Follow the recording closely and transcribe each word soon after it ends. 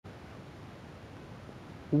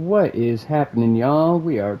What is happening, y'all?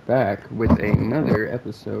 We are back with another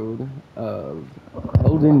episode of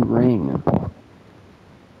Elden Ring.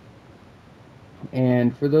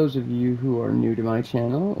 And for those of you who are new to my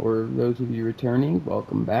channel, or those of you returning,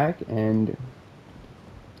 welcome back. And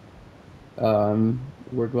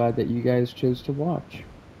we're glad that you guys chose to watch.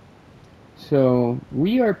 So,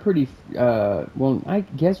 we are pretty, well, I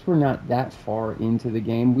guess we're not that far into the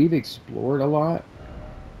game. We've explored a lot,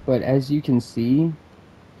 but as you can see,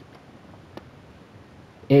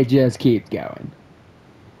 it just keeps going.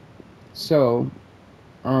 So,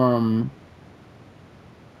 um,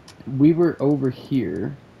 we were over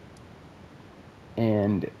here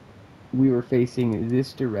and we were facing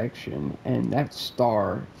this direction, and that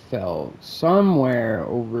star fell somewhere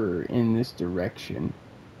over in this direction.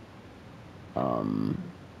 Um,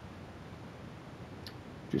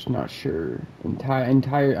 just not sure.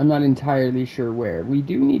 I'm not entirely sure where. We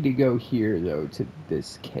do need to go here though to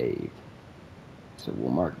this cave, so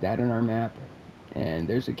we'll mark that in our map. And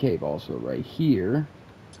there's a cave also right here.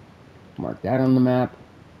 Mark that on the map.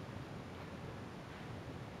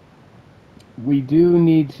 We do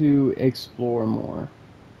need to explore more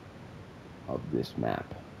of this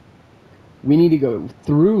map. We need to go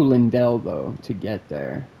through Lindell, though, to get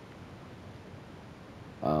there.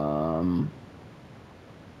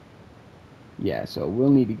 Yeah, so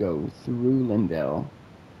we'll need to go through Lindell.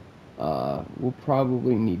 We'll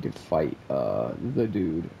probably need to fight the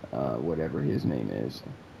dude, whatever his name is.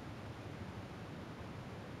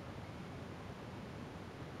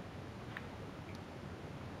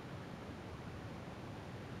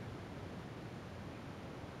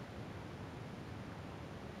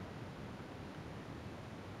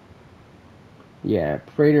 Yeah,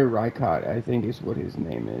 Praetor Rykot, I think is what his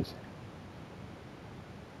name is.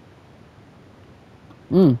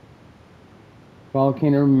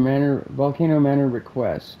 Volcano Manor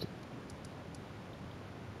request.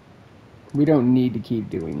 We don't need to keep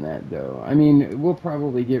doing that, though. I mean, we'll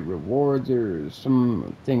probably get rewards or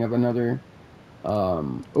something of another.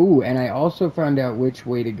 Ooh, and I also found out which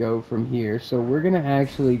way to go from here. So we're gonna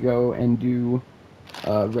actually go and do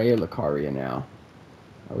Raya Lucaria now.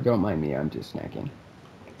 Oh, don't mind me, I'm just snacking.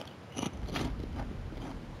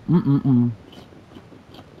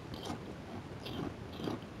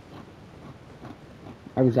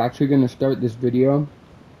 I was actually gonna start this video,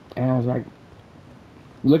 and I was like,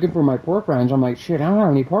 looking for my pork rinds. I'm like, shit, I don't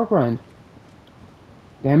have any pork rinds.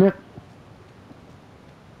 Damn it.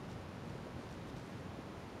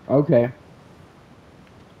 Okay.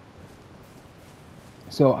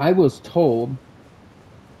 So I was told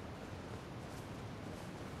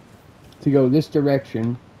to go this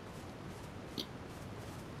direction,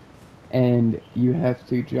 and you have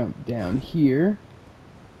to jump down here,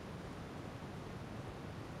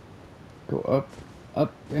 go up,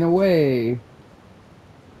 up and away.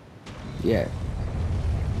 Yeah.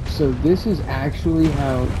 So this is actually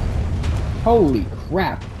how... Holy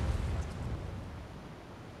crap.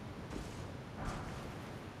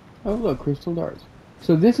 Oh look, crystal darts.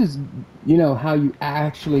 So this is, you know, how you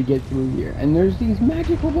actually get through here. And there's these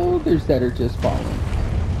magical boulders that are just falling.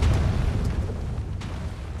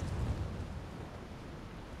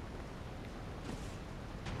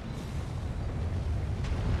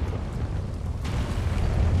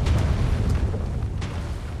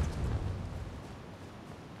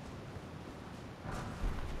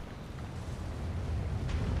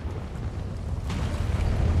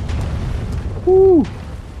 Whew.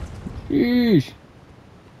 Sheesh.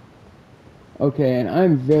 Okay, and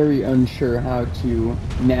I'm very unsure how to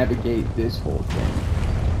navigate this whole thing.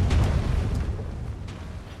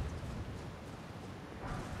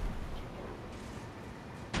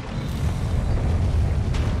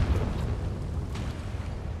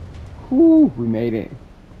 Whew, we made it.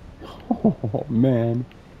 Oh, man.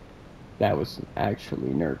 That was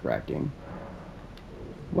actually nerve-wracking.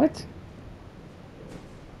 What?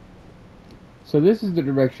 So this is the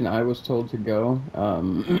direction I was told to go.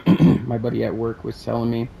 My buddy at work was telling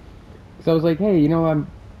me. So I was like, hey, you know,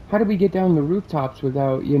 how do we get down the rooftops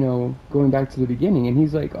without, you know, going back to the beginning? And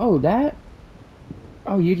he's like, oh, that?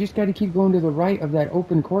 Oh, you just got to keep going to the right of that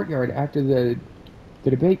open courtyard after the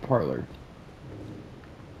debate parlor.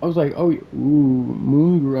 I was like, oh, ooh,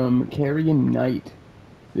 Moongrum, Carrion Knight.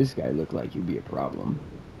 This guy looked like he'd be a problem.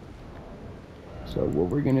 So what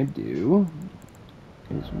we're going to do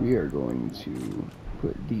is we are going to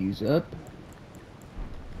put these up.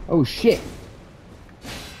 Oh, shit.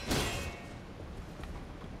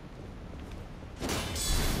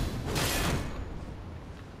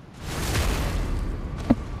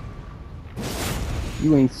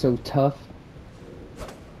 You ain't so tough.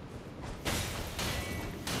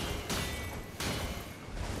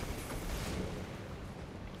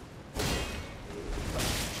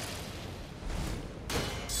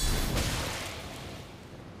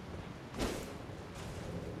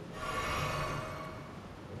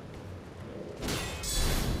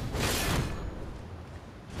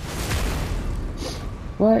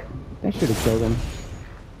 What? That should have killed him.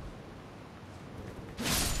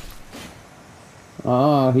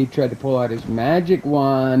 Oh, he tried to pull out his magic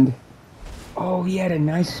wand. Oh, he had a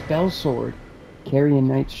nice spell sword. Carrion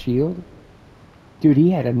Knight's shield? Dude,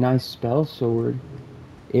 he had a nice spell sword.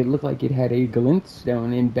 It looked like it had a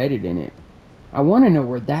glintstone embedded in it. I want to know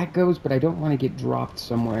where that goes, but I don't want to get dropped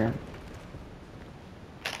somewhere.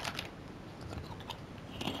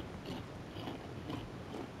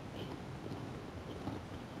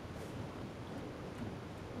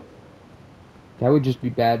 That would just be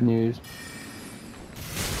bad news.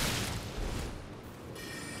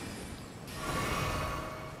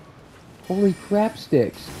 Holy crap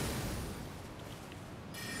sticks.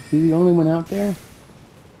 Is he the only one out there?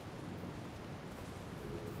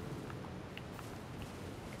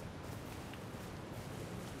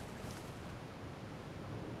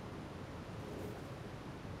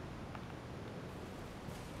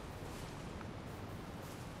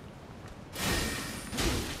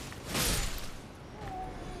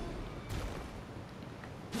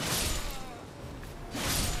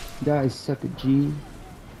 Guys, suck a G.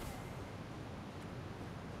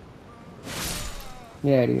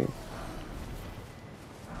 Yeah, it is.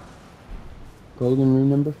 Golden rune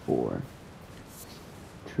number 4.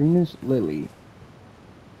 Trina's Lily.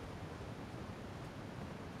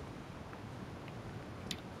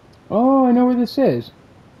 Oh, I know where this is.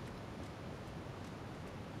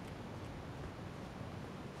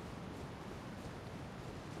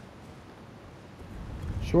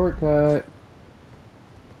 Shortcut.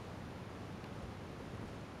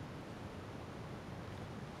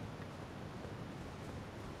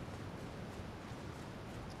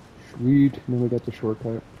 Sweet. Then we got the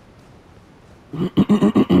shortcut.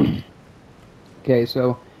 Okay,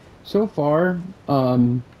 so far,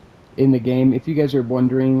 in the game, if you guys are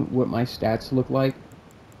wondering what my stats look like,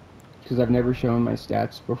 because I've never shown my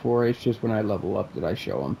stats before, it's just when I level up that I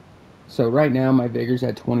show them. So right now, my Vigor's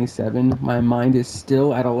at 27. My Mind is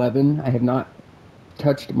still at 11. I have not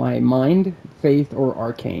touched my Mind, Faith, or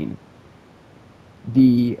Arcane.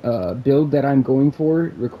 The build that I'm going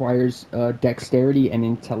for requires Dexterity and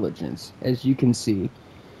Intelligence, as you can see.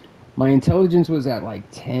 My intelligence was at like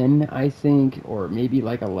 10, I think, or maybe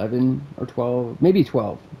like 11 or 12, maybe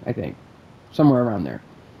 12, I think, somewhere around there.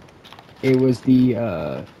 It was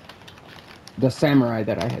the samurai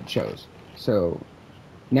that I had chose. So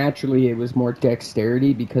naturally, it was more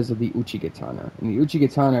dexterity because of the Uchigatana, and the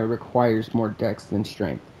Uchigatana requires more dex than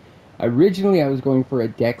strength. Originally, I was going for a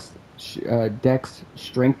dex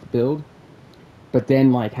strength build, but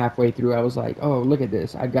then like halfway through, I was like, oh, look at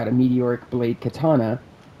this! I've got a meteoric blade katana.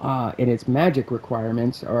 And its magic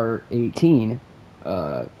requirements are 18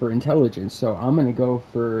 for intelligence, so I'm going to go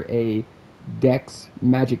for a dex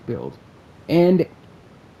magic build. And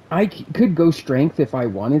I could go strength if I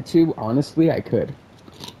wanted to. Honestly, I could.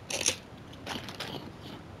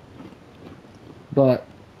 But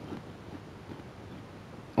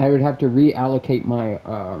I would have to reallocate my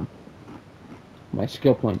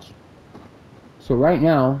skill points. So right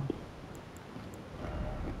now,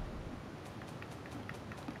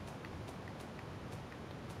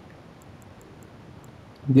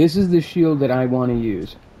 this is the shield that I want to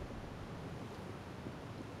use.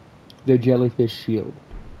 The jellyfish shield.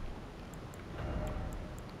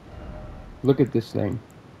 Look at this thing.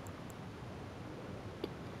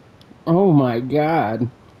 Oh my god.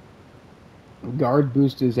 Guard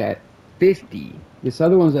boost is at 50. This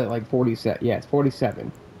other one's at like 47. Yeah, it's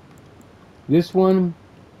 47. This one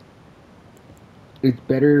is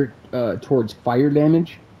better towards fire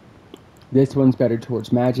damage. This one's better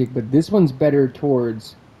towards magic, but this one's better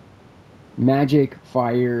towards magic,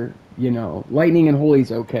 fire, lightning and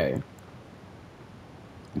holy's okay.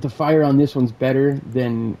 The fire on this one's better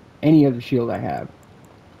than any other shield I have.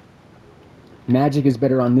 Magic is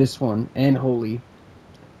better on this one, and holy.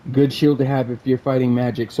 Good shield to have if you're fighting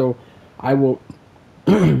magic. So I will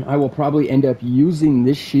I will probably end up using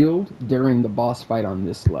this shield during the boss fight on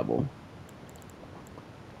this level.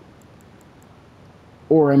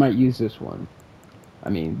 Or I might use this one. I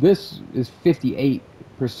mean, this is 58%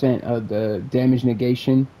 of the damage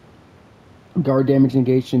negation. Guard damage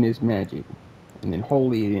negation is magic. And then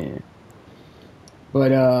holy, yeah.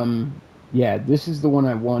 But, yeah, this is the one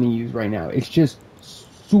I want to use right now. It's just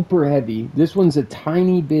super heavy. This one's a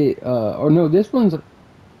tiny bit, this one's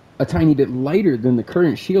a tiny bit lighter than the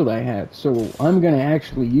current shield I have. So I'm going to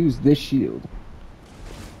actually use this shield.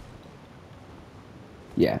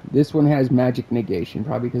 Yeah, this one has magic negation,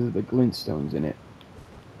 probably because of the glintstones in it.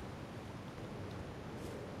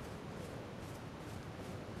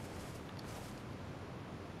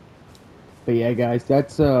 But yeah, guys,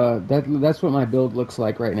 that's what my build looks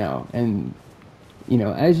like right now. And you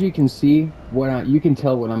know, as you can see, you can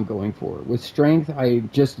tell what I'm going for. With strength, I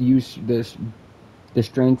just use the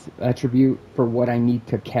strength attribute for what I need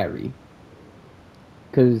to carry.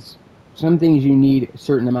 Because some things you need a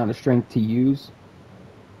certain amount of strength to use,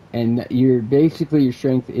 and your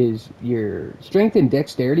strength and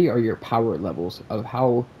dexterity are your power levels of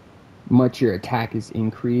how much your attack is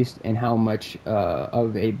increased and how much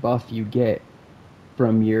of a buff you get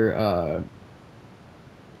from your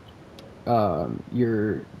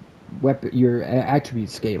weapon, your attribute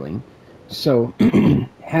scaling. So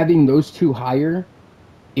having those two higher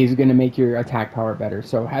is going to make your attack power better.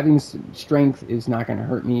 So having strength is not going to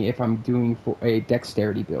hurt me if I'm doing for a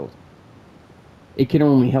dexterity build. It can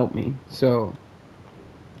only help me. So,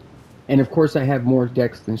 and of course I have more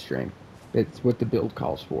dex than strength. That's what the build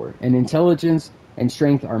calls for. And intelligence and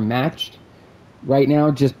strength are matched right now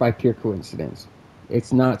just by pure coincidence.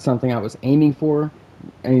 It's not something I was aiming for.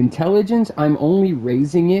 Intelligence, I'm only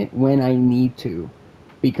raising it when I need to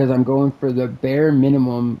because I'm going for the bare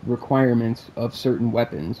minimum requirements of certain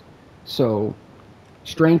weapons. So,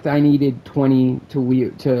 strength, I needed 20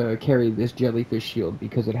 to carry this jellyfish shield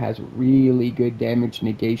because it has really good damage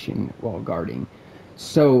negation while guarding.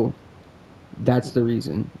 So, that's the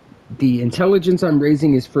reason. The intelligence I'm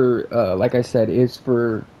raising is for, like I said, is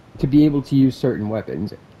for to be able to use certain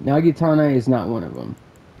weapons. Nagitana is not one of them.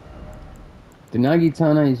 The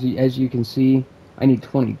Nagitana, as you can see, I need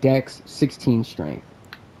 20 dex, 16 strength.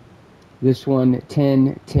 This one,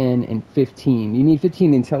 10, 10, and 15. You need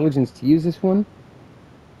 15 intelligence to use this one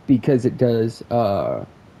because it does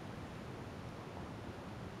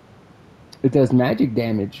magic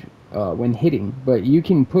damage when hitting. But you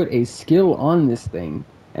can put a skill on this thing,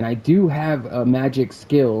 and I do have a magic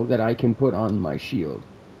skill that I can put on my shield.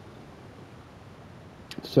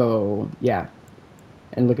 So yeah,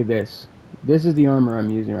 and look at this. This is the armor I'm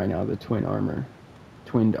using right now, the twinned armor.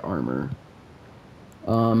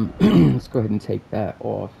 Let's go ahead and take that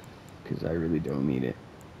off because I really don't need it.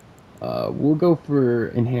 We'll go for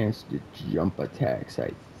enhanced jump attacks,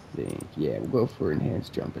 I think. Yeah, we'll go for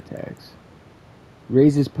enhanced jump attacks.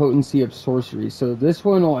 Raises potency of sorcery. So this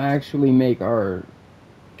one will actually make our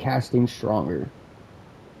casting stronger.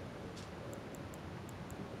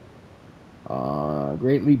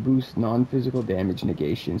 Greatly boosts non-physical damage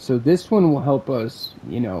negation. So this one will help us,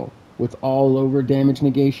 you know, with all over damage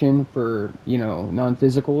negation for, you know,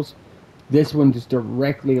 non-physicals. This one just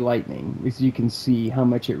directly lightning, as you can see how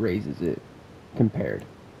much it raises it compared.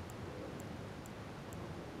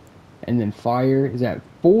 And then fire is at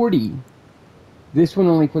 40. This one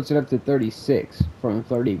only puts it up to 36 from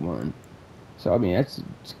 31. So I mean it's a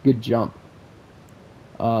good jump.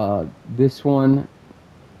 This one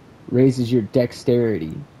raises your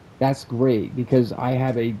dexterity. That's great because I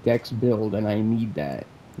have a dex build and I need that.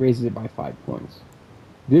 Raises it by 5 points.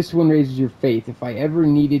 This one raises your faith. If I ever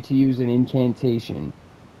needed to use an incantation,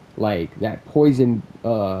 like that poison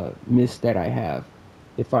mist that I have,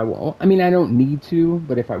 if I want, I mean I don't need to,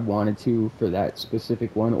 but if I wanted to for that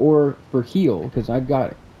specific one, or for heal, because I've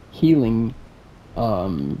got healing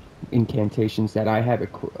incantations that I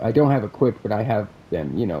don't have equipped, but I have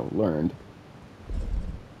them, you know, learned.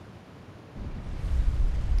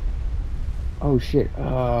 Oh shit.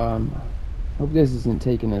 Hope this isn't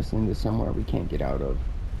taking us into somewhere we can't get out of.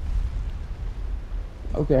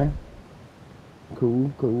 Okay.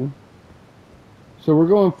 Cool, cool. So we're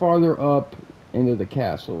going farther up into the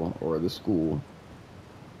castle or the school.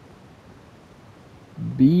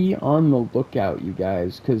 Be on the lookout, you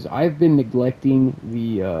guys, because I've been neglecting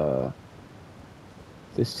the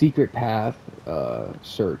secret path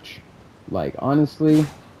search. Like honestly,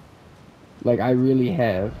 like I really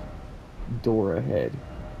have. Door ahead.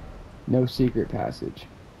 No secret passage.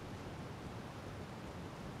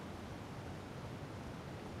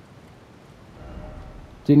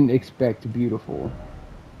 Didn't expect beautiful.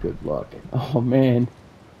 Good luck. Oh man,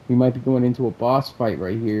 we might be going into a boss fight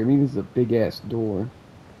right here. I mean, this is a big ass door.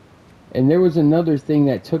 And there was another thing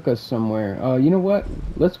that took us somewhere. You know what?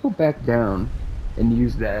 Let's go back down and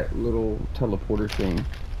use that little teleporter thing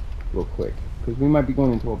real quick. Because we might be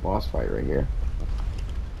going into a boss fight right here.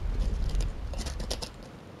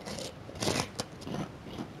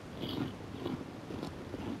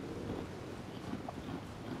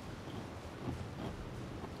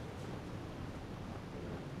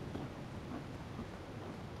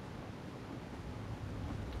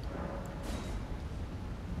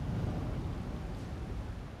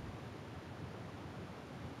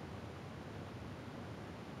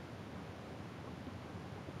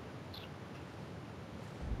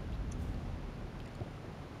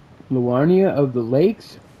 Luarnia of the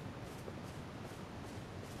Lakes?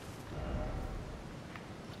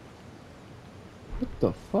 What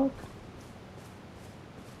the fuck?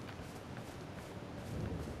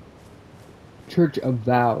 Church of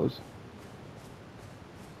Vows.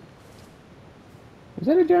 Is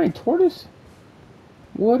that a giant tortoise?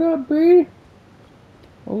 What up, B?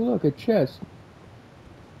 Oh look, a chest.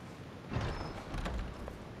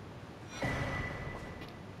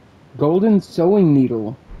 Golden sewing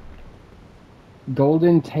needle.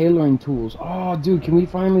 Golden tailoring tools. Oh, dude, can we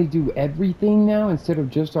finally do everything now instead of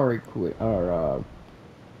just our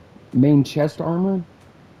main chest armor?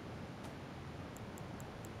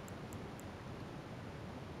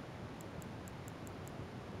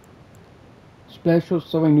 Special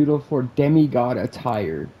sewing needle for demigod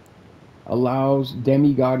attire. Allows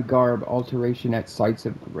demigod garb alteration at sites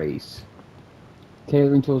of grace.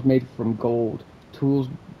 Tailoring tools made from gold. Tools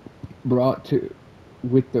brought to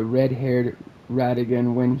with the red-haired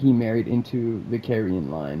Radigan when he married into the Carrion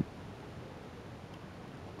line.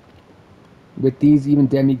 With these, even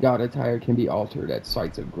demigod attire can be altered at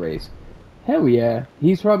sites of grace. Hell yeah.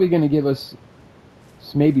 He's probably going to give us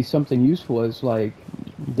maybe something useful as, like,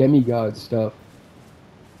 demigod stuff.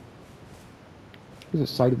 There's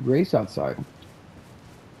a site of grace outside.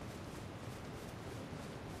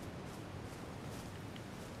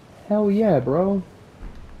 Hell yeah, bro.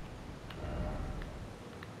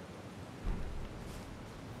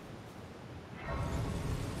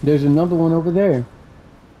 There's another one over there.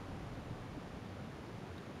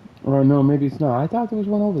 Or no, maybe it's not. I thought there was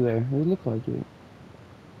one over there. It looked like it.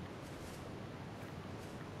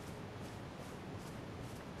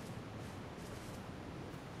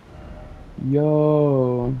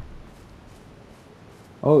 Yo.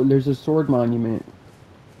 Oh, there's a sword monument.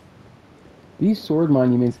 These sword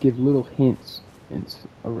monuments give little hints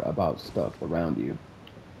about stuff around you.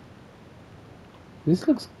 This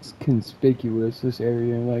looks conspicuous, this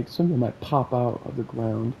area, like something might pop out of the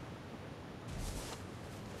ground.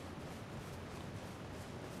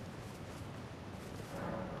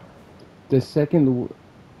 The Second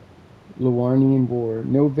Luarnian War.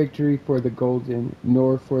 No victory for the Golden,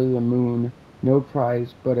 nor for the Moon. No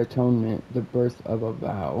prize but atonement, the birth of a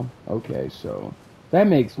vow. Okay, so that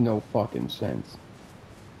makes no fucking sense.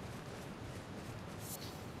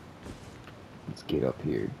 Let's get up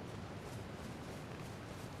here.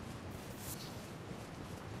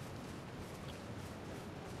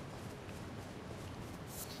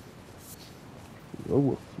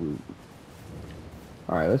 Lower fruit.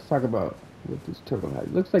 Alright, let's talk about what this turtle has.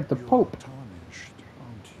 It looks like the Pope. Tarnished,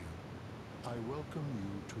 aren't you? I welcome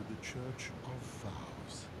you to the Church of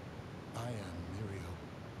Vows. I am Muriel,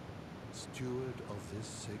 steward of this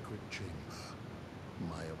sacred chamber.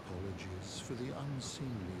 My apologies for the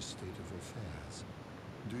unseemly state of affairs.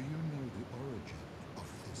 Do you know the origin of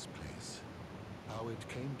this place? How it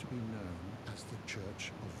came to be known as the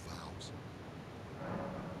Church of Vows?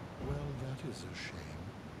 Well, that is a shame.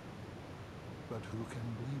 But who can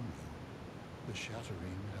blame you? The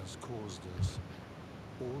shattering has caused us,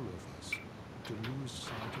 all of us, to lose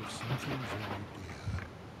sight of something very dear.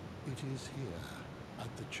 It is here,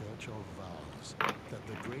 at the Church of Vows, that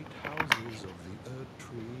the great houses of the Earth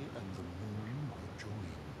Tree and the Moon were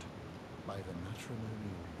joined by the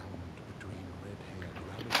matrimonial bond between red-haired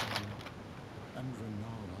Raladan and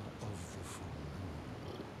Renala of the Full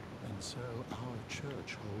Moon. And so our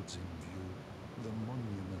church holds in view the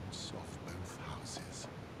monuments of both houses,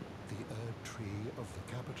 the Earth Tree of the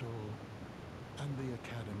capital and the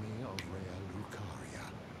Academy of Real Lucaria.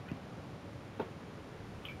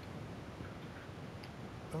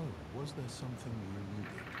 Oh, was there something you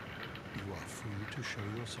needed? You are free to show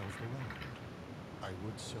yourself around. I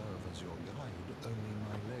would serve as your guide, only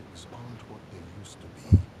my legs aren't what they used to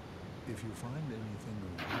be. If you find anything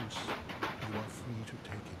of use, you are free to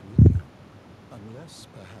take it with you. Unless,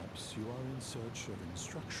 perhaps, you are in search of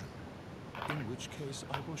instruction, in which case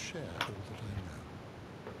I will share all that I know.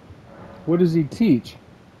 What does he teach?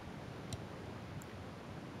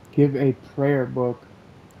 Give a prayer book.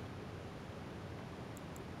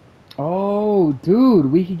 Oh,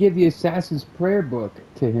 dude, we could give the Assassin's Prayer book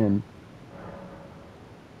to him.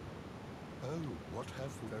 Oh, what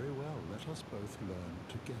have we? Very well, let us both learn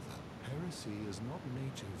together. Heresy is not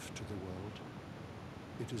native to the world.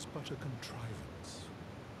 It is but a contrivance.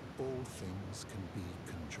 All things can be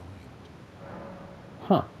conjoined.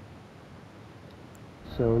 Huh.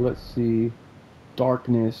 So let's see.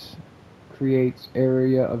 Darkness creates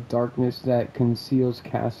area of darkness that conceals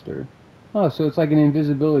caster. Oh, so it's like an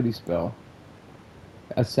invisibility spell.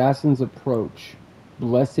 Assassin's Approach.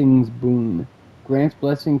 Blessings Boon. Grants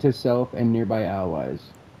blessing to self and nearby allies.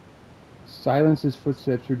 Silences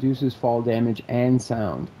footsteps, reduces fall damage and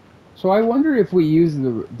sound. So I wonder if we use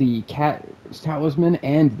the cat talisman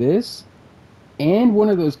and this, and one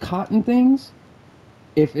of those cotton things,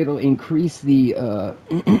 if it'll increase the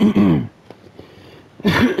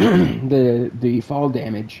the fall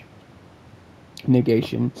damage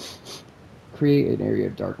negation. Create an area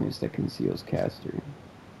of darkness that conceals caster.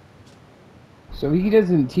 So he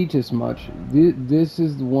doesn't teach us much. This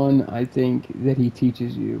is the one I think that he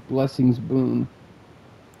teaches you. Blessings boon.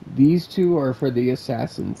 These two are for the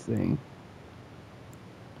assassin thing.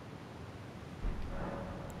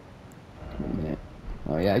 Wait a minute.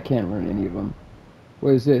 Oh yeah, I can't learn any of them.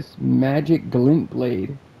 What is this? Magic glint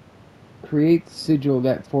blade. Create sigil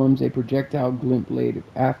that forms a projectile glint blade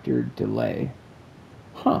after delay.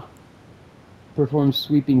 Huh. Performs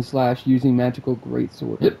sweeping slash using magical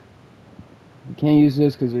greatsword. Yep. You can't use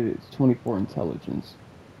this because it's 24 intelligence.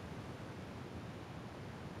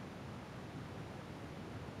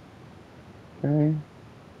 Okay.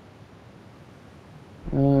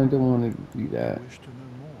 I don't want to do that. I wish to know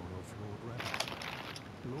more of Lord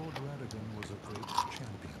Radigan. Lord Radigan was a great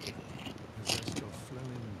champion, possessed of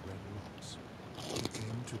flowing red locks. He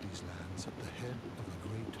came to these lands at the head of a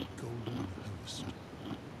great golden host.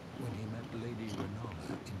 When he met Lady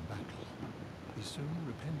Renala in battle, he soon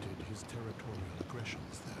repented his territorial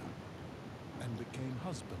aggressions there, and became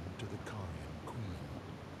husband to the Carian queen.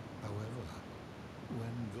 However,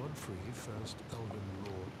 when Godfrey, first Elden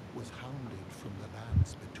Lord, was hounded from the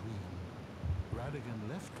lands between, Radigan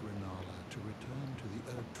left Renala to return to the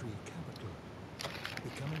Erdtree capital,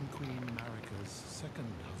 becoming Queen Marika's second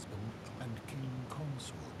husband and king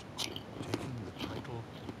consort, taking the title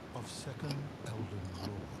of Second Elden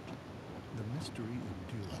Lord. The mystery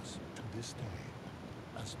endures to this day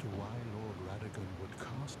as to why Lord Radigan would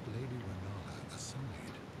cast Lady Renala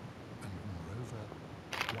aside, and moreover,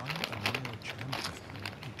 why a mere champion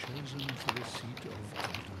would be chosen for the seat of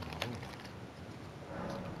Elden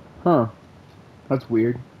Lord. Huh. That's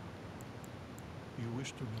weird. You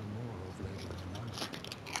wish to know more of Lady Renala?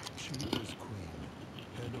 She is queen,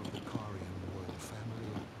 head of the Carian royal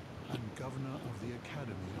family, and governor of the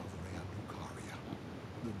Academy of Rea Lucaria,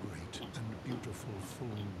 the great and beautiful full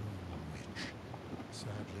moon witch.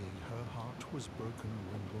 Sadly, her heart was broken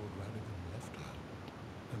when Lord Radigan left her,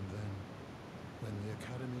 and then, when the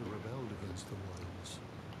Academy rebelled against the royals,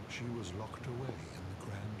 she was locked away in the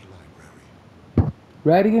Grand Library.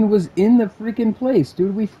 Radigan was in the freaking place,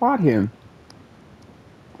 dude. We fought him.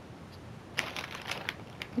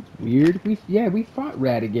 That's weird. We fought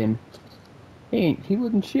Radigan. He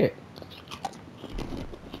wasn't shit.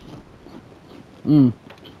 If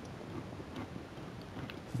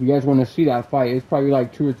you guys want to see that fight, it's probably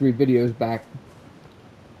like 2 or 3 videos back.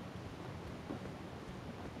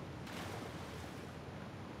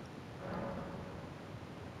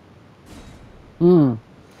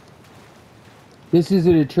 This is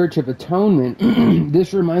at a Church of Atonement.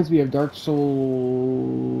 This reminds me of Dark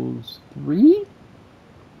Souls 3?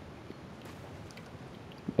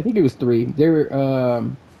 I think it was 3. There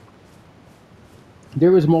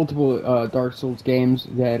was multiple Dark Souls games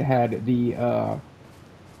that had I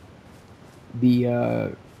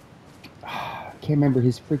can't remember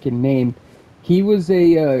his freaking name. He was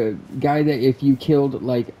a guy that if you killed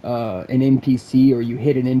like an NPC or you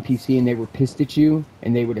hit an NPC and they were pissed at you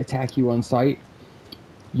and they would attack you on sight,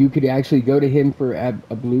 you could actually go to him for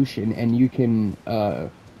ablution, and you can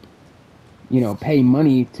pay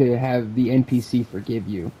money to have the NPC forgive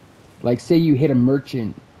you. Like say you hit a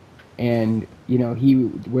merchant and he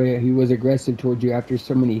was aggressive towards you after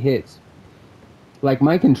so many hits. Like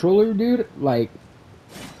my controller, dude, like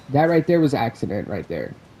that right there was accident right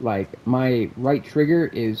there. Like my right trigger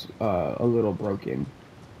is a little broken.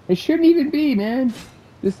 It shouldn't even be, man.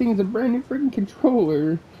 This thing is a brand new freaking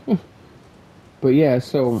controller. But yeah,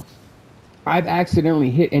 so I've accidentally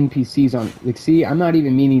hit NPCs on like see, I'm not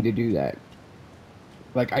even meaning to do that.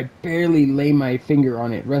 Like I barely lay my finger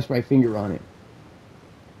on it, rest my finger on it.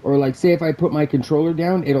 Or like say if I put my controller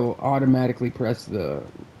down, it'll automatically press the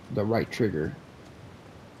right trigger.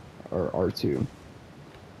 Or R2.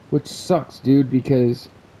 Which sucks, dude, because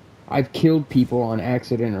I've killed people on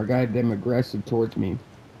accident or got them aggressive towards me.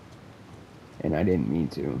 And I didn't mean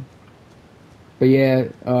to. But yeah,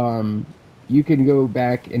 you can go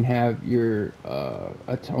back and have your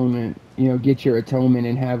atonement, get your atonement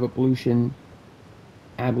and have absolution,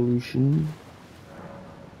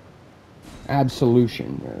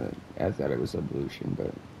 as that it was ablution,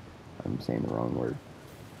 but I'm saying the wrong word.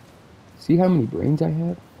 See how many brains I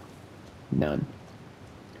have? None.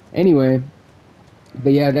 Anyway,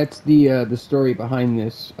 but yeah, that's the story behind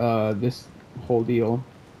this this whole deal.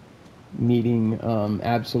 needing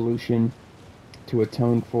absolution to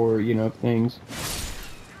atone for, things.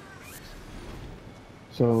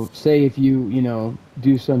 So say if you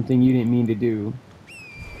do something you didn't mean to do,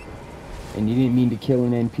 and you didn't mean to kill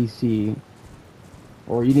an NPC,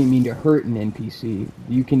 or you didn't mean to hurt an NPC,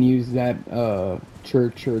 you can use that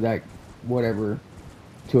church or that whatever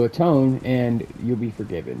to atone, and you'll be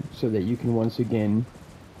forgiven, so that you can once again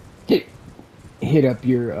hit up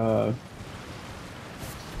your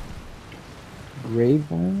grave.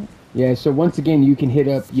 Yeah, so once again you can hit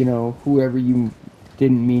up, whoever you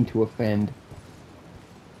didn't mean to offend.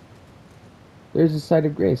 There's a site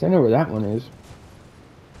of grace. I know where that one is.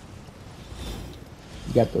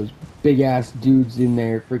 You got those big ass dudes in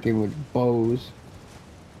there freaking with bows,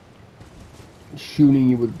 shooting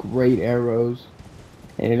you with great arrows.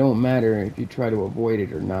 And it don't matter if you try to avoid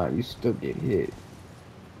it or not, you still get hit. It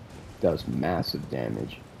does massive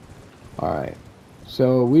damage. Alright.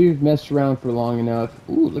 So we've messed around for long enough.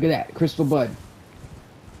 Ooh, look at that. Crystal bud.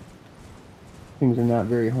 Things are not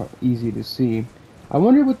very easy to see. I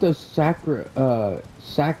wonder what those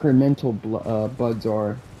sacramental buds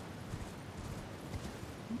are.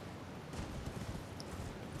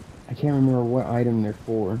 I can't remember what item they're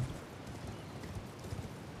for.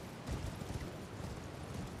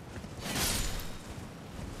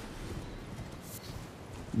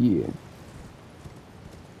 Yeah.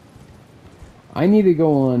 I need to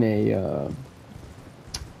go on a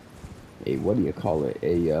what do you call it?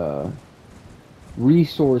 A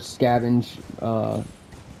resource scavenge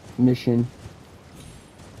mission.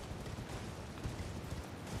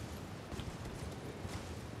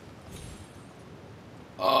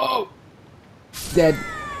 Oh, dead.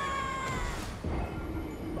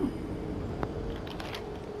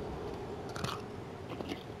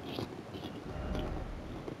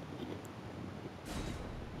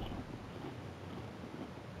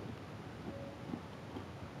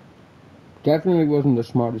 Definitely wasn't the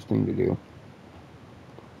smartest thing to do.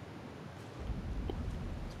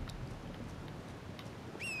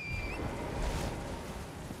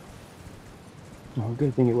 Oh,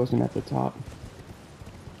 good thing it wasn't at the top.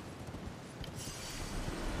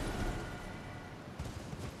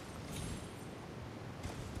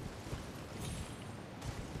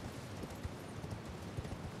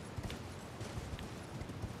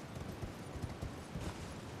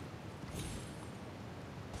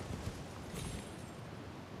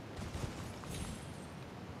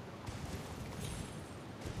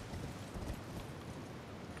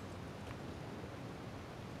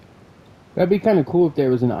 That'd be kind of cool if there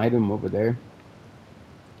was an item over there.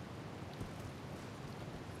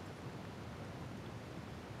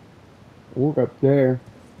 Or up there.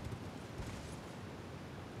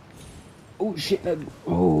 Oh shit!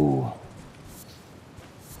 Oh,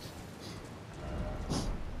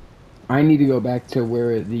 I need to go back to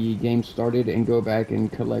where the game started and go back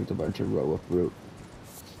and collect a bunch of roa fruit.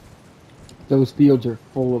 Those fields are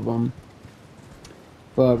full of them.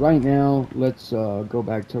 But right now, let's go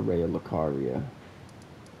back to Raya Lucaria.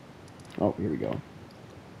 Oh, here we go.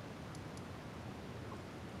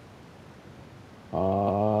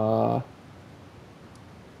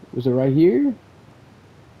 Was it right here?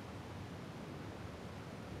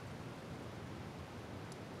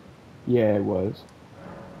 Yeah, it was.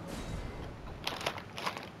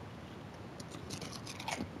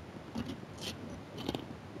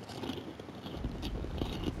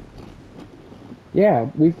 Yeah,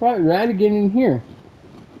 we fought right again in here.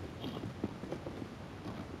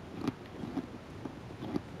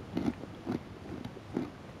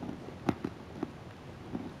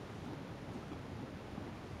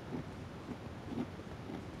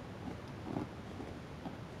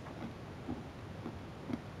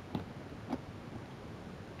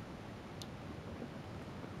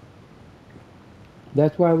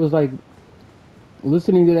 That's why I was like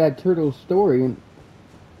listening to that turtle story, and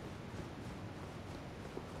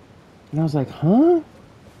I was like, huh? I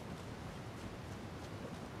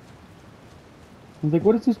was like,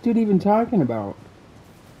 what is this dude even talking about?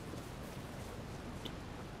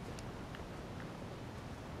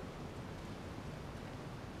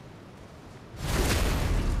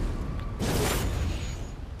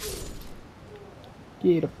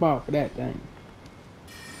 Get up off of that thing.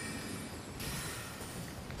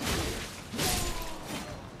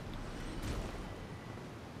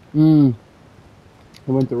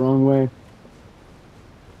 I went the wrong way.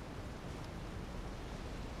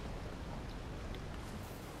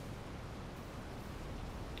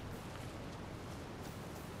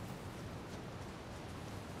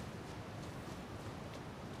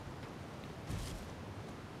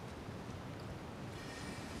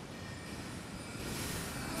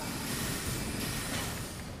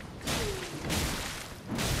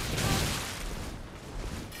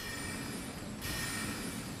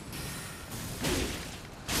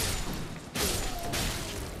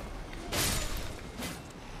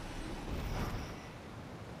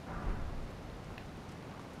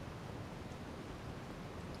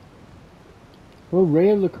 Oh, Ray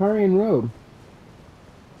of Lucarian Road.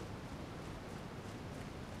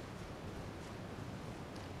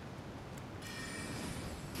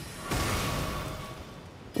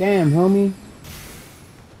 Damn, homie.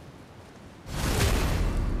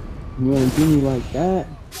 You wanna do me like that?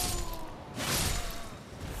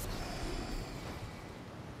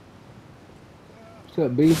 What's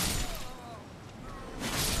up, B?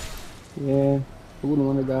 Yeah, I wouldn't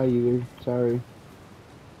want to die either. Sorry.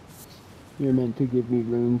 You're meant to give me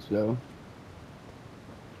runes, though.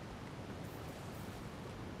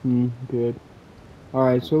 Good.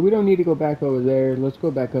 Alright, so we don't need to go back over there. Let's go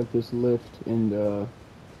back up this lift and,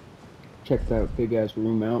 check that big-ass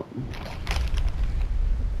room out.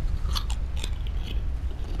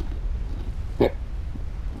 There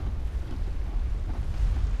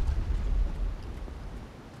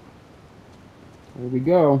we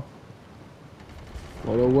go.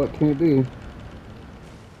 Although, what can it be?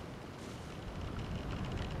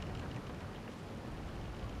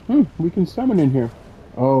 We can summon in here.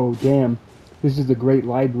 Oh, damn. This is the great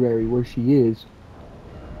library where she is.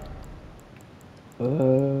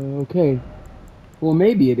 Okay. Well,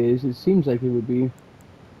 maybe it is. It seems like it would be.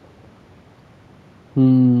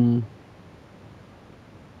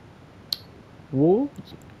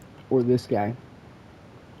 Wolves? Or this guy?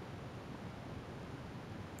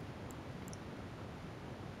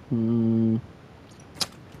 Let's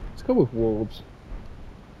go with wolves.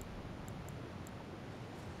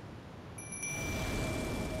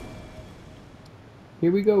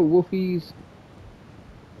 Here we go, wolfies.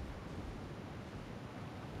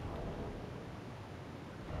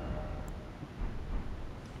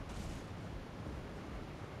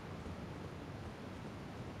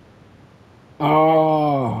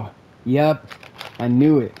 Oh, yep. I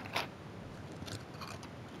knew it.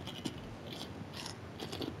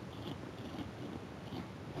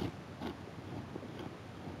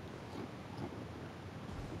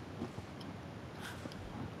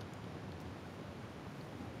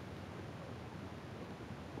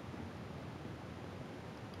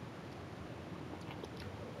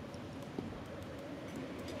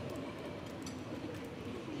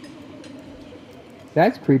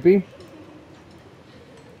 That's creepy.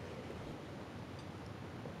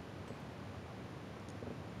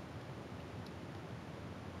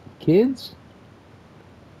 Kids?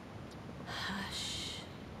 Hush,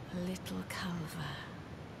 little Culver.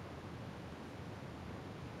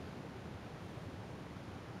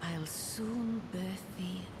 I'll soon birth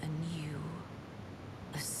thee anew,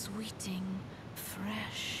 a sweeting,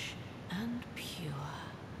 fresh and pure.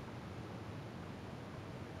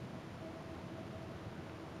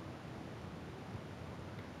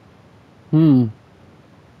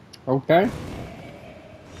 Okay.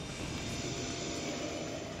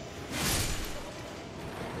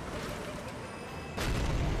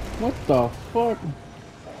 What the fuck?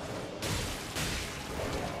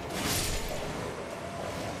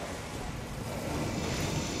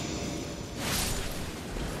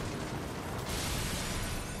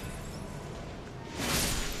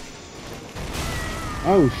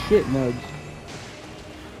 Oh shit, nugs.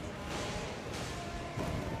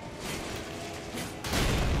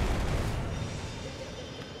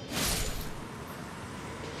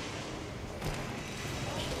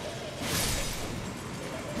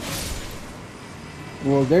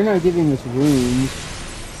 Well, they're not giving us runes.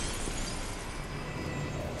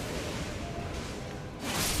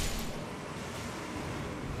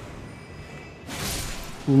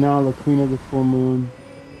 Now the Queen of the Full Moon.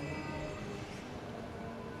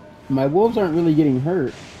 My wolves aren't really getting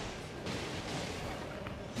hurt.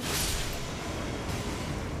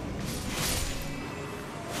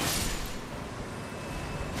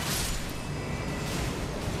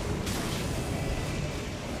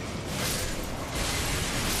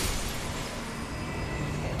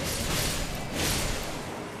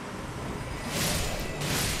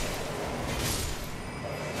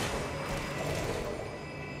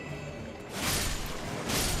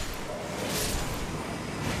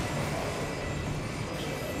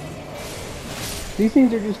 These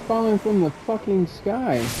things are just falling from the fucking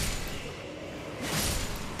sky.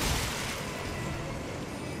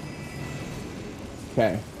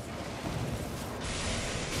 Okay.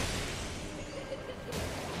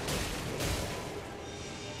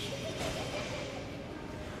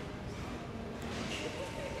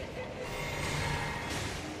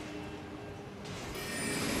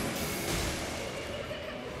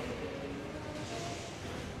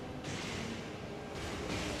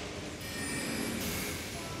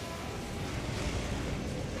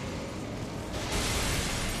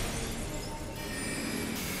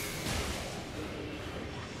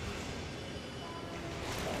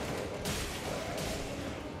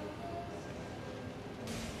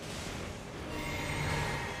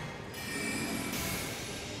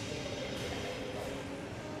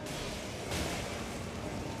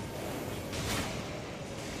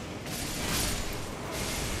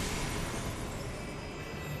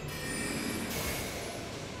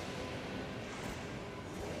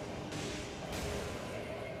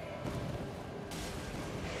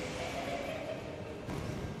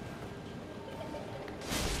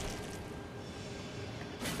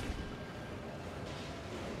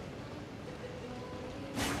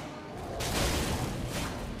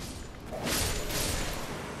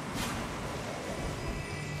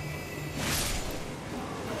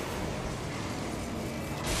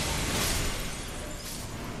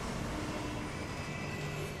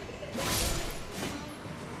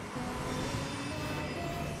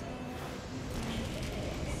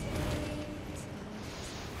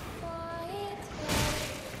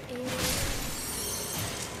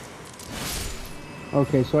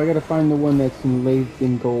 Okay, so I gotta find the one that's enlathed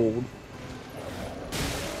in gold.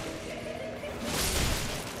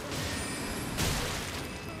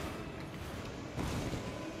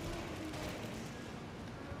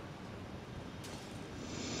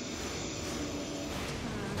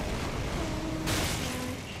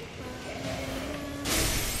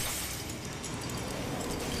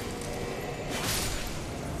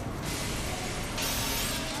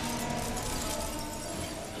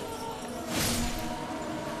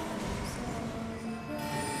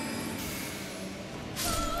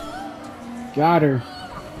 Got her.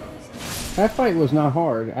 That fight was not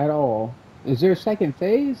hard at all. Is there a second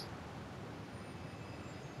phase?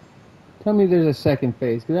 Tell me there's a second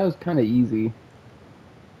phase, because that was kind of easy.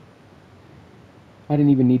 I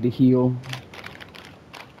didn't even need to heal.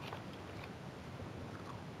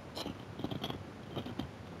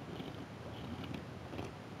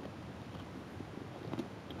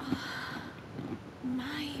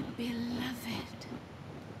 My beloved,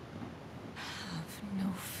 have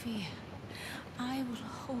no fear. I will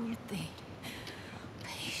hold thee.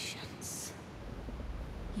 Patience.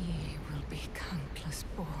 Ye will be countless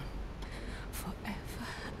born, forever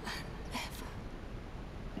and ever.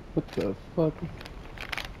 What the fuck?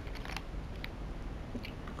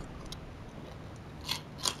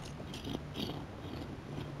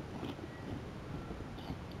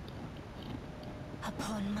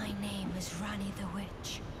 Upon my name is Rani the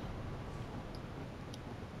Witch.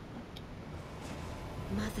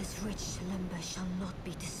 Mother's rich slumber shall not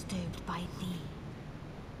be disturbed by thee.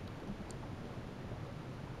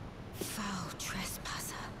 Foul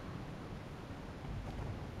trespasser.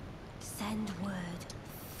 Send word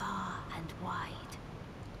far and wide.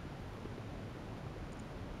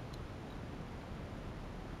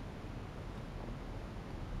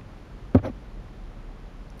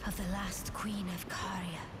 Of the last queen of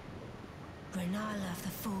Caria, Renala of the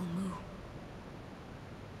full moon.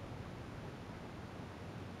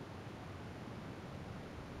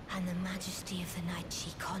 And the majesty of the night she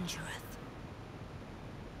conjureth.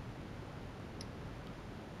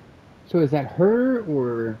 So is that her,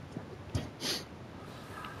 or...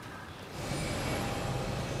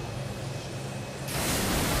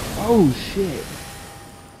 Oh, shit.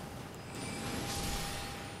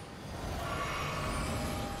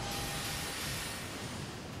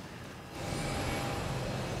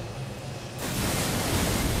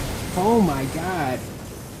 Oh my god.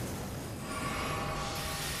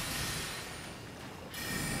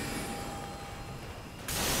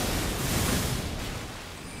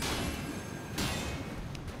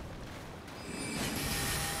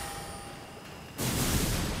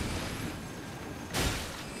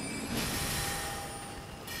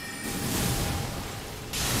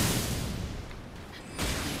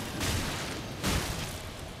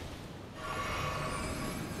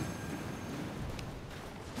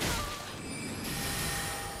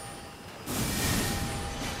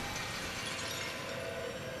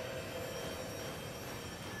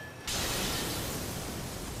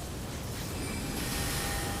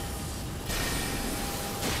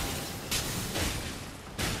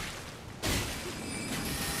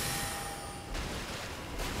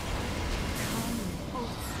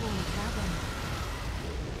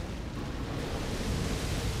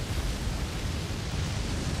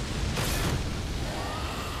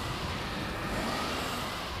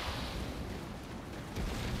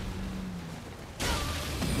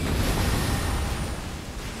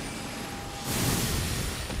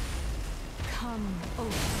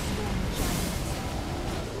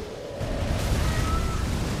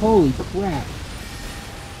 Holy crap.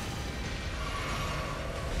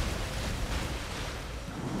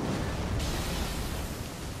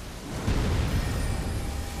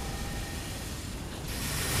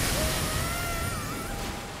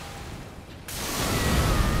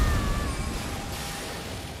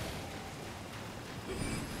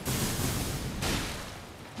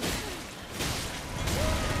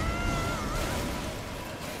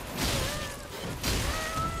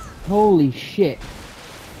 Holy shit.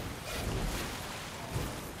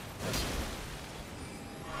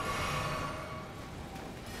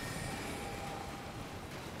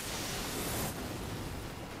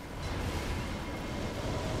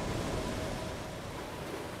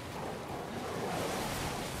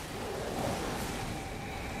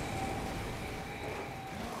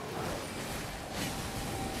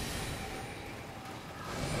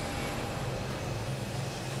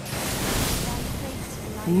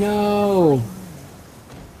 No!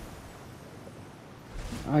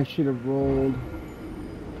 I should have rolled.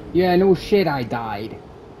 Yeah, no shit, I died.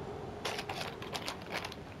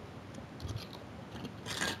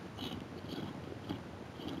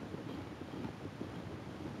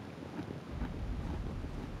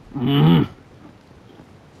 Mm.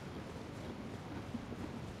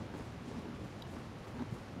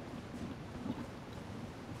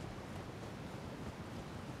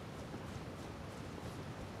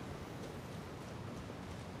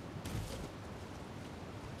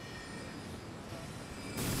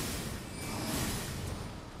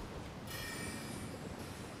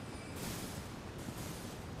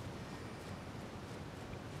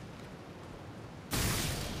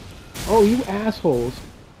 Oh, you assholes.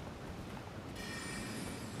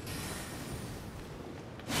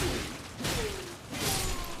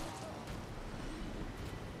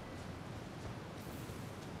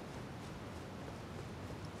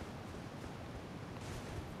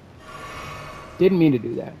 Didn't mean to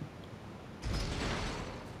do that.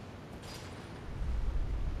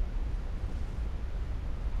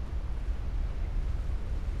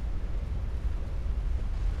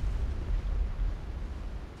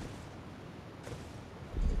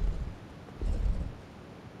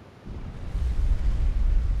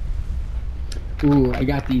 Ooh, I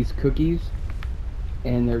got these cookies,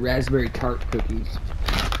 and they're raspberry tart cookies.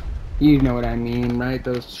 You know what I mean, right?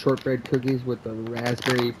 Those shortbread cookies with the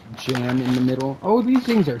raspberry jam in the middle. Oh, these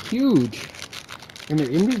things are huge. And they're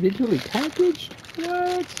individually packaged?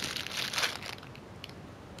 What?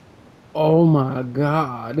 Oh my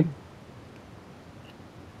god.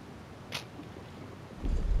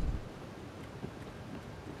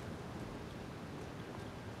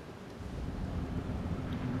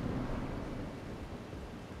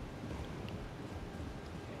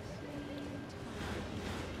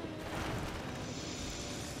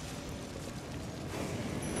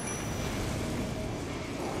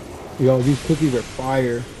 Yo, these cookies are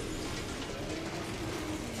fire.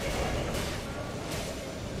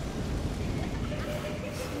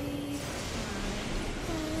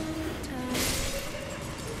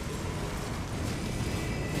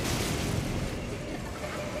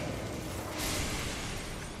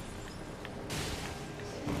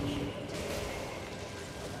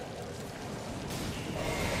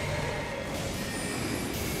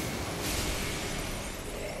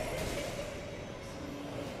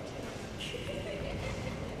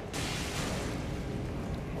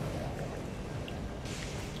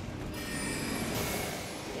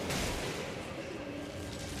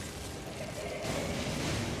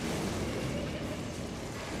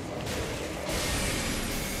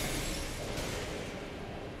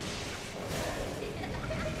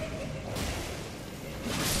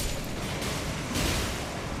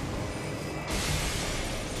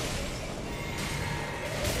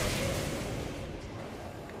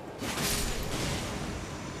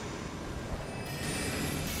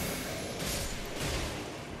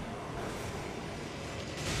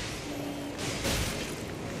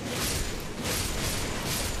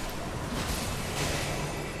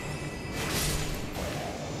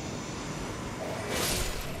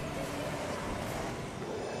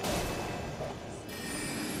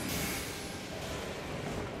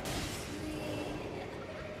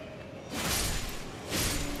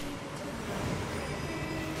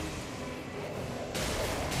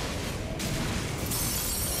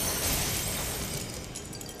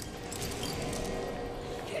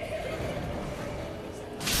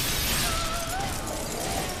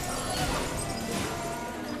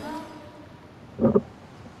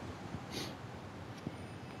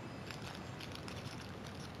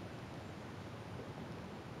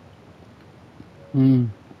 Hmm.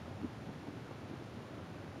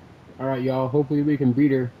 Alright, y'all. Hopefully we can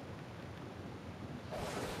beat her.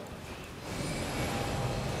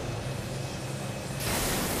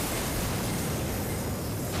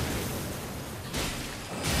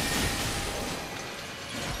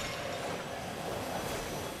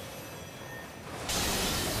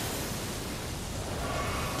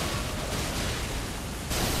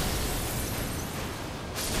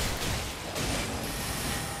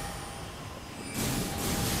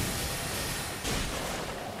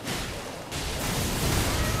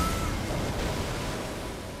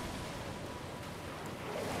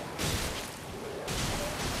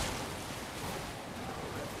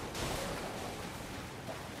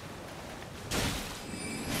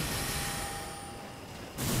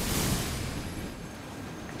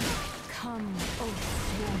 Come, O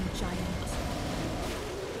sworn giant.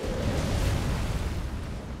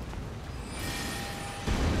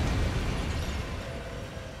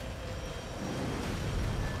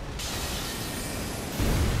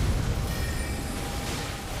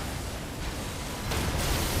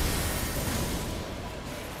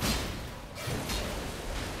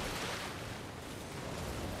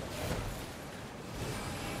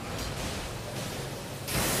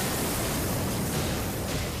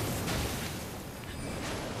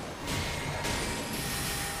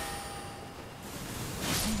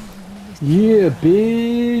 Yeah,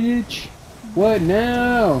 bitch. What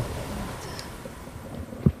now?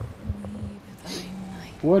 Weave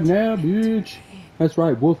thy What might now, into bitch? him. That's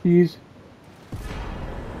right, Wolfies.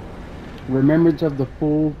 Remembrance of the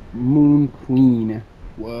full moon queen.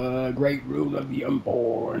 What great rune of the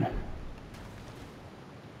unborn.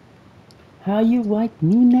 How you like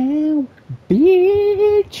me now,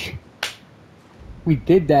 bitch? We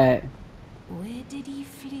did that. Where did ye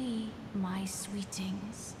flee, my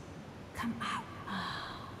sweetings? Come out.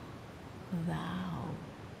 Thou,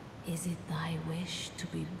 is it thy wish to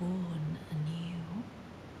be born anew?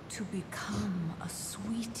 To become a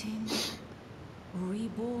sweeting?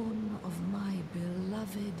 Reborn of my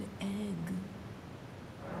beloved egg?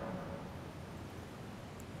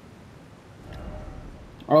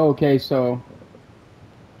 Okay, so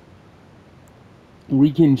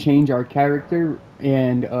we can change our character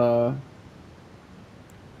and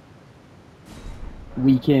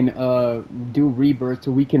we can do rebirth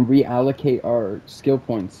so we can reallocate our skill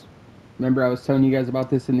points. Remember I was telling you guys about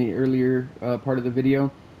this in the earlier part of the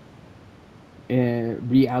video?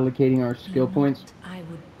 Reallocating our skill points. Not I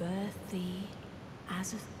would birth thee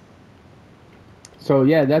as a... So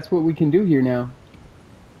yeah, that's what we can do here now.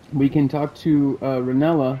 We can talk to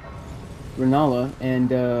Renala, and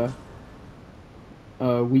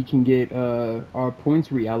we can get our points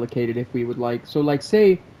reallocated if we would like. So like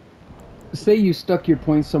say you stuck your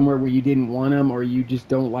points somewhere where you didn't want them, or you just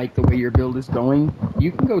don't like the way your build is going,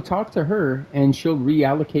 you can go talk to her and she'll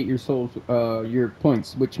reallocate your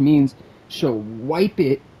points, which means she'll wipe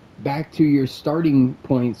it back to your starting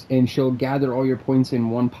points and she'll gather all your points in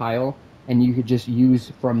one pile and you could just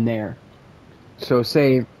use from there. So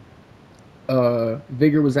say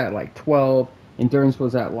vigor was at like 12, endurance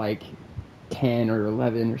was at like 10 or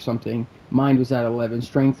 11 or something. Mind was at 11.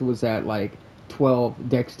 Strength was at like 12.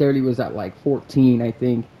 Dexterity was at like 14, I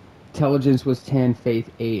think. Intelligence was 10. Faith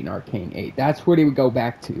 8. And arcane 8. That's what it would go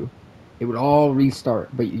back to. It would all restart,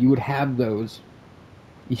 but you would have those.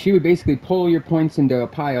 She would basically pull your points into a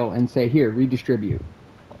pile and say, here, redistribute.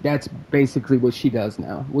 That's basically what she does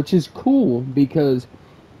now, which is cool because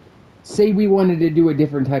say we wanted to do a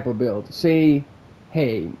different type of build. Say,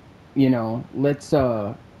 hey, let's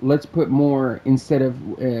put more instead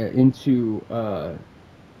of into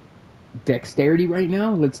dexterity right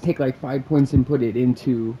now. Let's take like 5 points and put it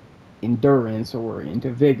into endurance or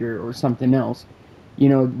into vigor or something else.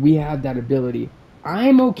 We have that ability.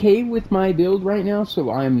 I'm okay with my build right now,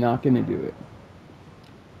 so I'm not gonna do it.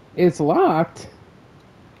 It's locked.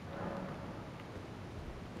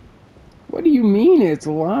 What do you mean it's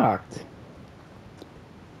locked?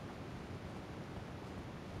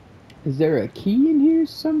 Is there a key in here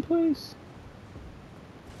someplace?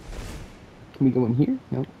 Can we go in here?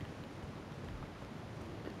 Nope.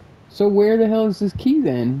 So where the hell is this key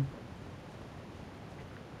then?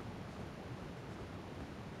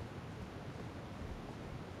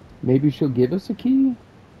 Maybe she'll give us a key?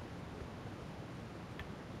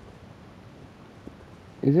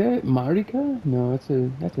 Is that Marika? No,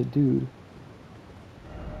 that's a dude.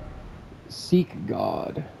 Seek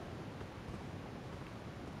God.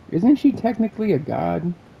 Isn't she technically a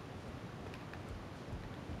god?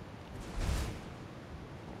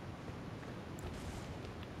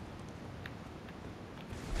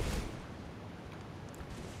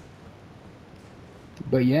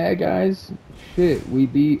 But yeah, guys, shit, we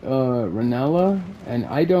beat Renella, and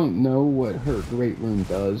I don't know what her great rune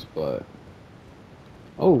does, but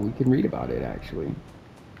oh, we can read about it actually.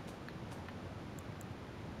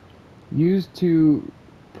 Used to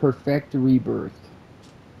perfect rebirth.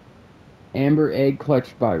 Amber egg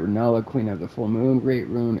clutched by Renala, queen of the full moon, great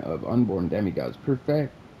rune of unborn demigods.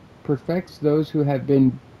 Perfects those who have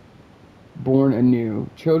been born anew.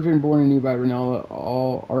 Children born anew by Renala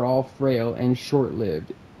are all frail and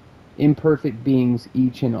short-lived, imperfect beings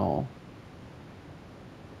each and all.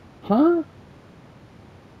 Huh?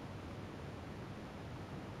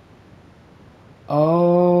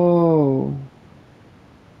 Oh.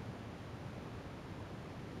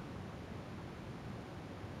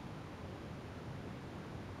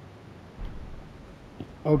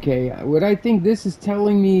 Okay, what I think this is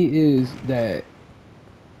telling me is that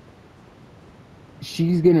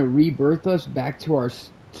she's gonna rebirth us back to our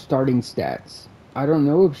starting stats. I don't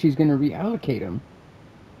know if she's gonna reallocate them.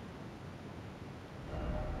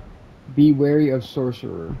 Be wary of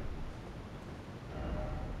sorcerer.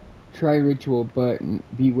 Try ritual, but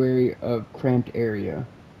be wary of cramped area.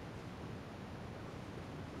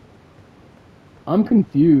 I'm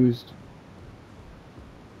confused.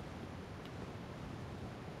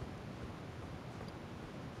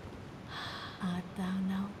 Art thou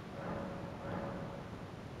now?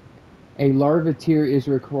 A larva tear is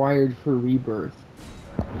required for rebirth.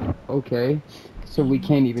 Okay, so Be we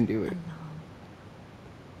can't not even do it.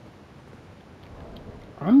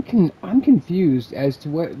 alarmed. I'm confused as to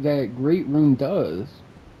what that great rune does.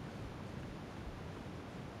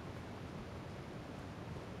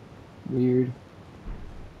 Weird.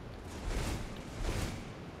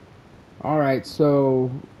 Alright,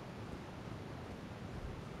 so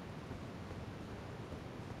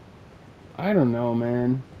I don't know,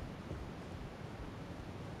 man.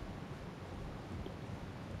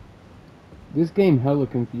 This game hella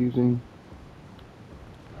confusing.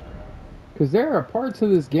 Because there are parts of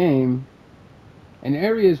this game and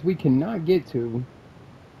areas we cannot get to,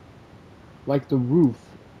 like the roof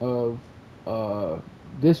of uh,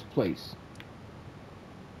 this place.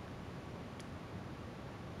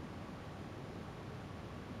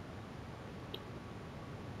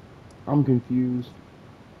 I'm confused.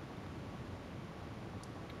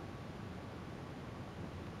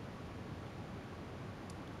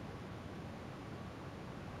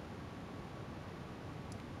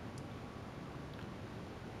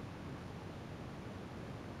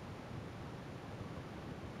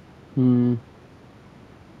 Hmm.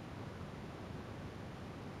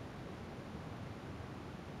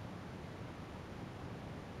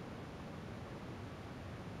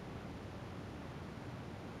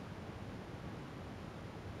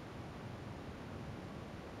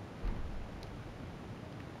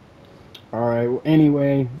 Alright, well,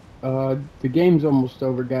 anyway, the game's almost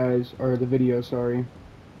over, guys. Or the video, sorry.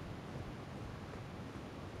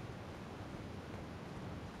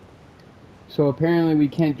 So apparently we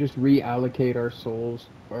can't just reallocate our souls,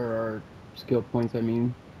 or our skill points, I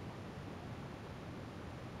mean.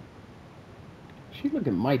 She's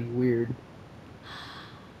looking mighty weird.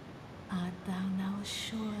 Art thou now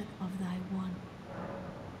assured of thy want?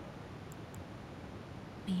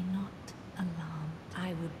 Be not alarmed. I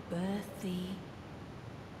would birth thee.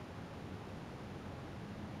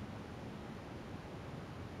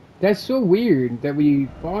 That's so weird that we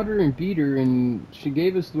fought her and beat her and she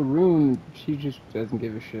gave us the rune. She just doesn't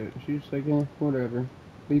give a shit. She's just like, eh, whatever.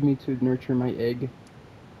 Leave me to nurture my egg.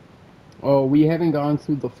 Oh, we haven't gone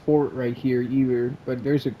through the fort right here either, but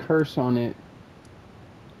there's a curse on it.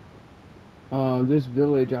 This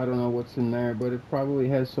village, I don't know what's in there, but it probably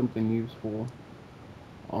has something useful.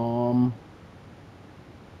 Um,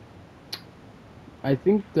 I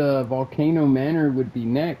think the Volcano Manor would be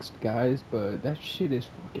next, guys, but that shit is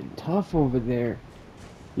fucking tough over there.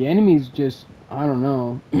 The enemies just, I don't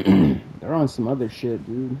know. They're on some other shit,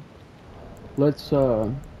 dude. Let's,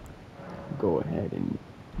 go ahead and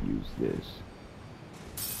use this.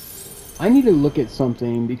 I need to look at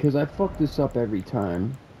something because I fuck this up every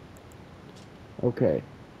time. Okay.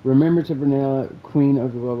 Remember to Vanilla, Queen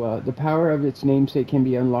of blah, blah, blah. The power of its namesake can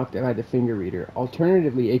be unlocked by the finger reader.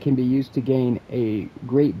 Alternatively, it can be used to gain a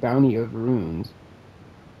great bounty of runes.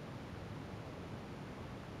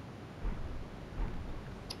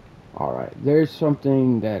 Alright, there's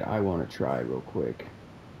something that I want to try real quick.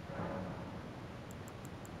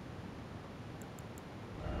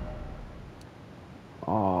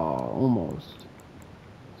 Almost.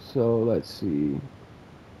 So, let's see.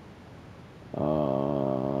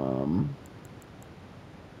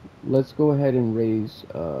 Let's go ahead and raise,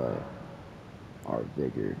 our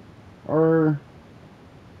vigor. Or,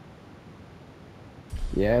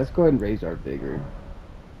 yeah, let's go ahead and raise our vigor.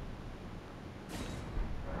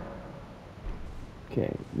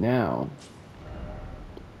 Okay, now,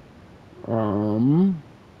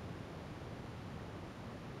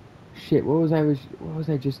 shit, what was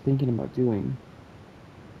I just thinking about doing?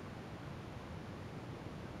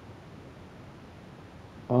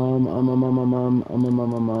 Um, um, um, um, um, um, um,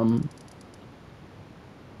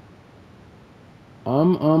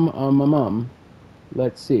 um, um, um, um.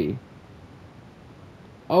 Let's see.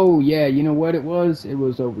 Oh, yeah, you know what it was? It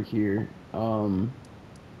was over here. Here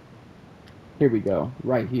we go.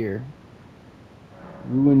 Right here.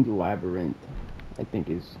 Ruined Labyrinth, I think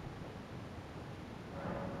is.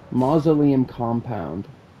 Mausoleum Compound.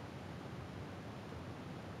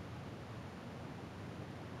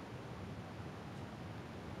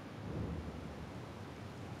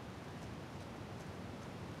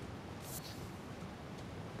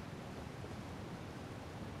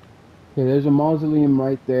 Okay, there's a mausoleum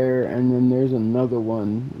right there, and then there's another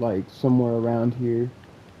one, like, somewhere around here.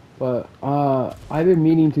 But, I've been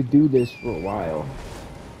meaning to do this for a while.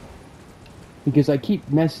 Because I keep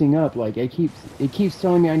messing up, like, it keeps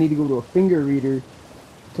telling me I need to go to a finger reader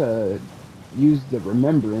to use the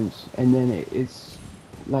remembrance, and then it's,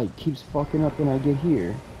 like, keeps fucking up when I get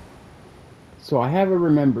here. So I have a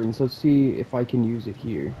remembrance, let's see if I can use it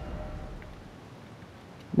here.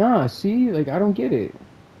 Nah, see? Like, I don't get it.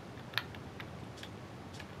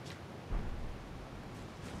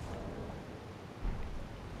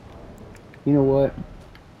 You know what?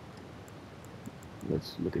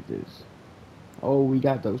 Let's look at this. Oh, we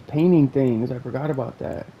got those painting things. I forgot about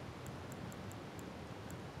that.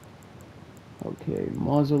 Okay,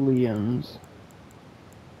 mausoleums.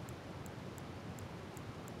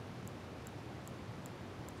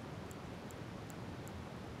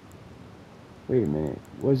 Wait a minute.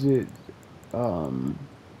 Was it, um,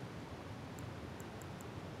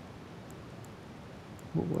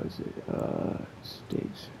 what was it?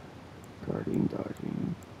 States. Guarding,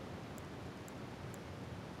 dodging.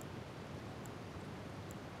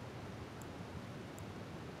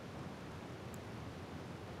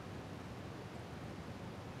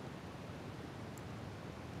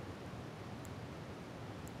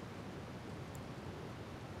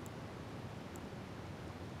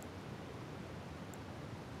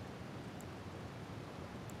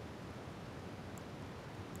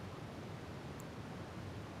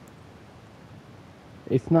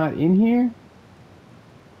 It's not in here?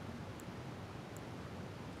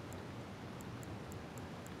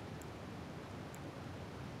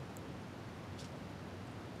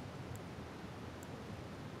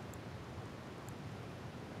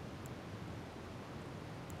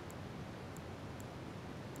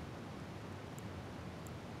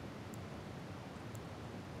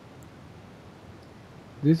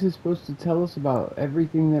 This is supposed to tell us about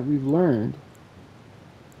everything that we've learned.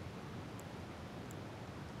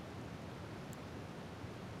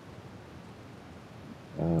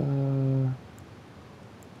 Uh,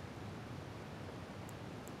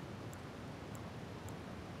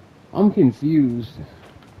 I'm confused.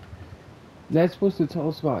 That's supposed to tell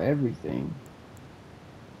us about everything.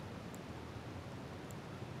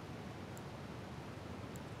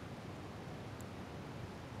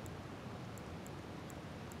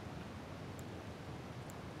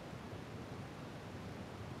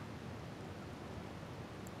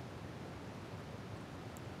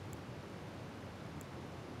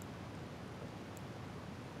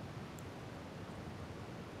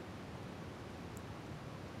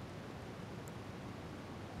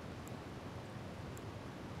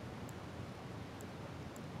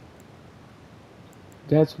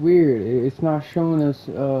 That's weird. It's not showing us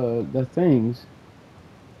the things.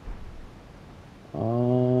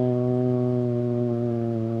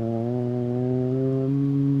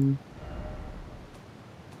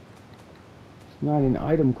 It's not an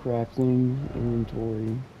item crafting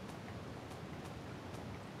inventory.